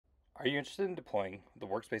Are you interested in deploying the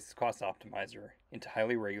WorkSpaces Cost Optimizer into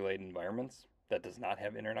highly regulated environments that does not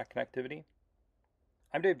have internet connectivity?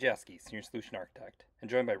 I'm Dave Jaski, Senior Solution Architect, and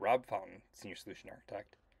joined by Rob Fountain, Senior Solution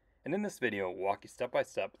Architect. And in this video, we'll walk you step by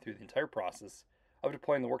step through the entire process of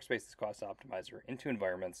deploying the WorkSpaces Cost Optimizer into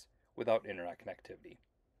environments without internet connectivity.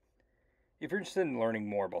 If you're interested in learning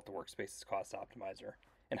more about the WorkSpaces Cost Optimizer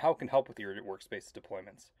and how it can help with your WorkSpaces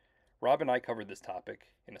deployments, Rob and I covered this topic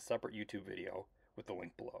in a separate YouTube video with the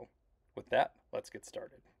link below. With that, let's get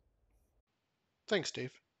started. Thanks,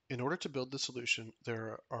 Dave. In order to build the solution,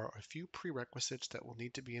 there are a few prerequisites that will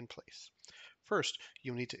need to be in place. First,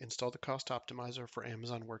 you'll need to install the Cost Optimizer for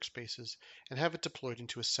Amazon Workspaces and have it deployed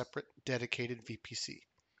into a separate, dedicated VPC.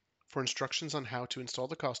 For instructions on how to install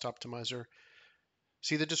the Cost Optimizer,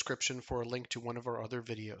 see the description for a link to one of our other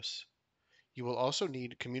videos. You will also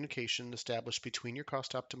need communication established between your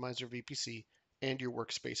Cost Optimizer VPC and your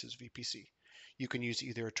Workspaces VPC. You can use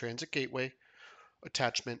either a transit gateway,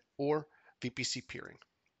 attachment, or VPC peering.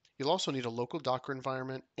 You'll also need a local Docker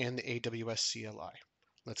environment and the AWS CLI.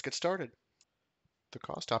 Let's get started. The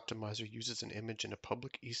Cost Optimizer uses an image in a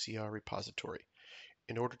public ECR repository.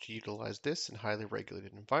 In order to utilize this in highly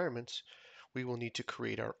regulated environments, we will need to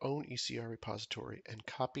create our own ECR repository and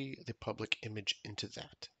copy the public image into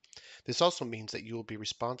that. This also means that you will be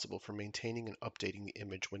responsible for maintaining and updating the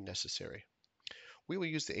image when necessary. We will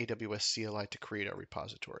use the AWS CLI to create our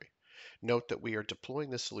repository. Note that we are deploying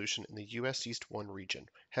this solution in the US East 1 region.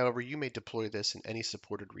 However, you may deploy this in any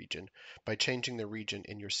supported region by changing the region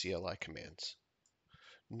in your CLI commands.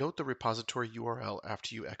 Note the repository URL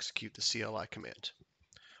after you execute the CLI command.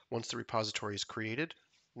 Once the repository is created,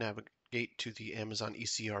 navigate to the Amazon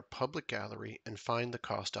ECR public gallery and find the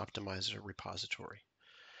Cost Optimizer repository.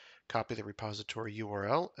 Copy the repository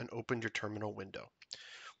URL and open your terminal window.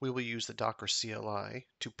 We will use the Docker CLI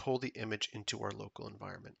to pull the image into our local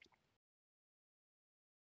environment.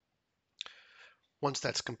 Once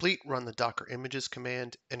that's complete, run the Docker images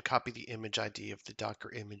command and copy the image ID of the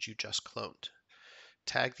Docker image you just cloned.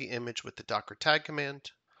 Tag the image with the Docker tag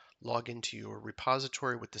command, log into your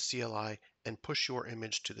repository with the CLI, and push your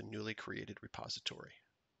image to the newly created repository.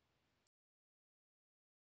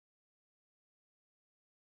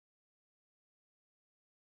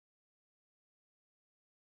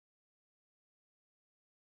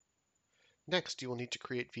 Next, you will need to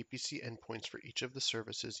create VPC endpoints for each of the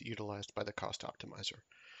services utilized by the Cost Optimizer.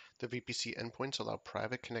 The VPC endpoints allow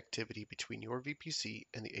private connectivity between your VPC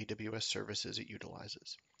and the AWS services it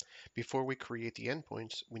utilizes. Before we create the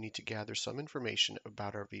endpoints, we need to gather some information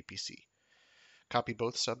about our VPC. Copy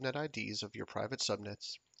both subnet IDs of your private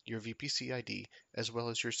subnets, your VPC ID, as well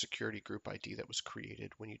as your security group ID that was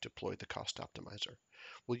created when you deployed the Cost Optimizer.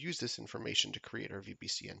 We'll use this information to create our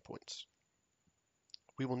VPC endpoints.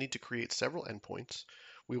 We will need to create several endpoints.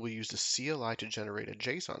 We will use the CLI to generate a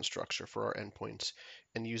JSON structure for our endpoints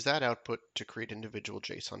and use that output to create individual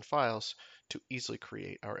JSON files to easily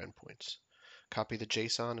create our endpoints. Copy the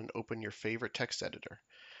JSON and open your favorite text editor.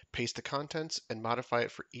 Paste the contents and modify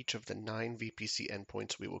it for each of the 9 VPC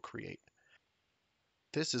endpoints we will create.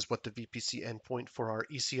 This is what the VPC endpoint for our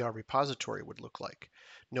ECR repository would look like.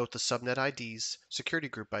 Note the subnet IDs, security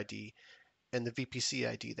group ID, and the VPC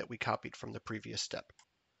ID that we copied from the previous step.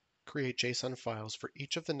 Create JSON files for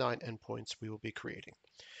each of the 9 endpoints we will be creating.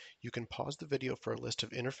 You can pause the video for a list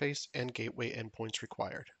of interface and gateway endpoints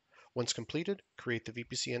required. Once completed, create the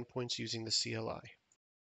VPC endpoints using the CLI.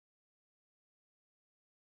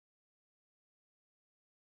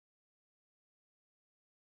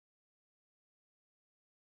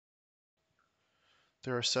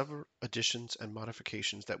 There are several additions and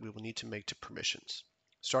modifications that we will need to make to permissions.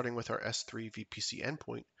 Starting with our S3 VPC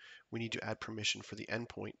endpoint, we need to add permission for the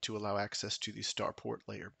endpoint to allow access to the Starport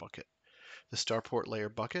layer bucket. The Starport layer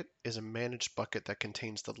bucket is a managed bucket that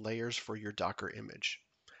contains the layers for your Docker image.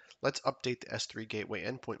 Let's update the S3 gateway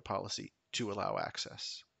endpoint policy to allow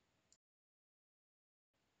access.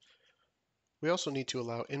 We also need to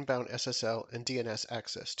allow inbound SSL and DNS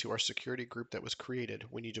access to our security group that was created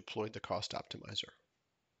when you deployed the Cost Optimizer.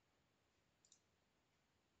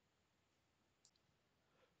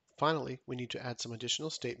 Finally, we need to add some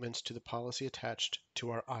additional statements to the policy attached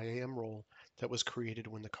to our IAM role that was created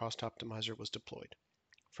when the Cost Optimizer was deployed.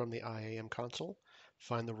 From the IAM console,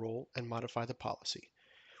 find the role and modify the policy.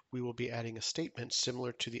 We will be adding a statement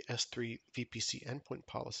similar to the S3 VPC endpoint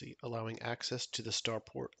policy, allowing access to the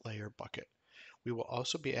Starport layer bucket. We will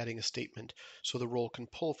also be adding a statement so the role can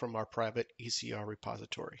pull from our private ECR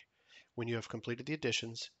repository. When you have completed the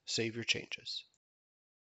additions, save your changes.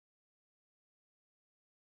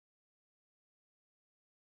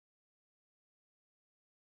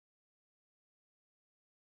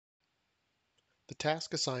 The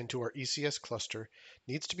task assigned to our ECS cluster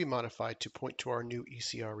needs to be modified to point to our new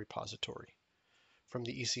ECR repository. From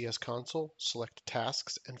the ECS console, select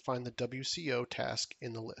Tasks and find the WCO task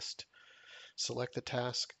in the list. Select the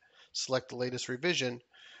task, select the latest revision,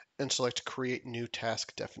 and select Create New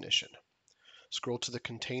Task Definition. Scroll to the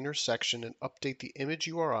Container section and update the image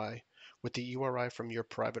URI with the URI from your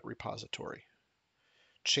private repository.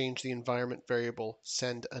 Change the environment variable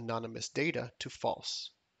Send Anonymous Data to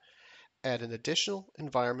false. Add an additional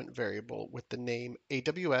environment variable with the name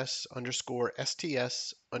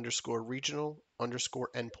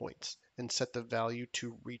AWS_STS_regional_endpoints and set the value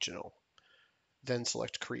to regional. Then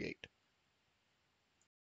select Create.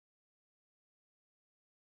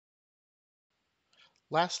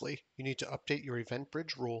 Lastly, you need to update your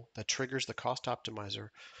EventBridge rule that triggers the cost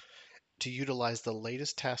optimizer to utilize the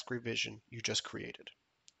latest task revision you just created.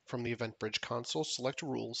 From the EventBridge console, select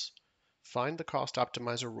Rules, find the cost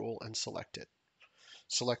optimizer rule and select it.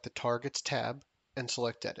 Select the Targets tab and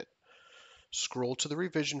select Edit. Scroll to the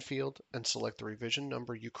revision field and select the revision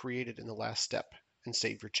number you created in the last step and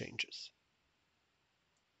save your changes.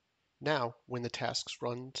 Now, when the task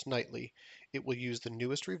runs nightly, it will use the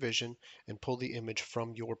newest revision and pull the image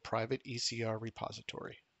from your private ECR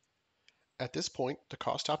repository. At this point, the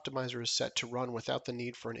cost optimizer is set to run without the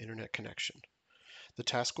need for an internet connection. The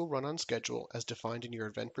task will run on schedule as defined in your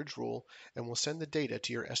EventBridge rule and will send the data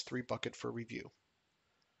to your S3 bucket for review.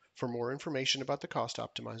 For more information about the cost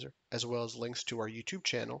optimizer, as well as links to our YouTube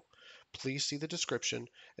channel, please see the description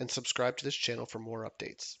and subscribe to this channel for more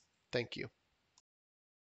updates. Thank you.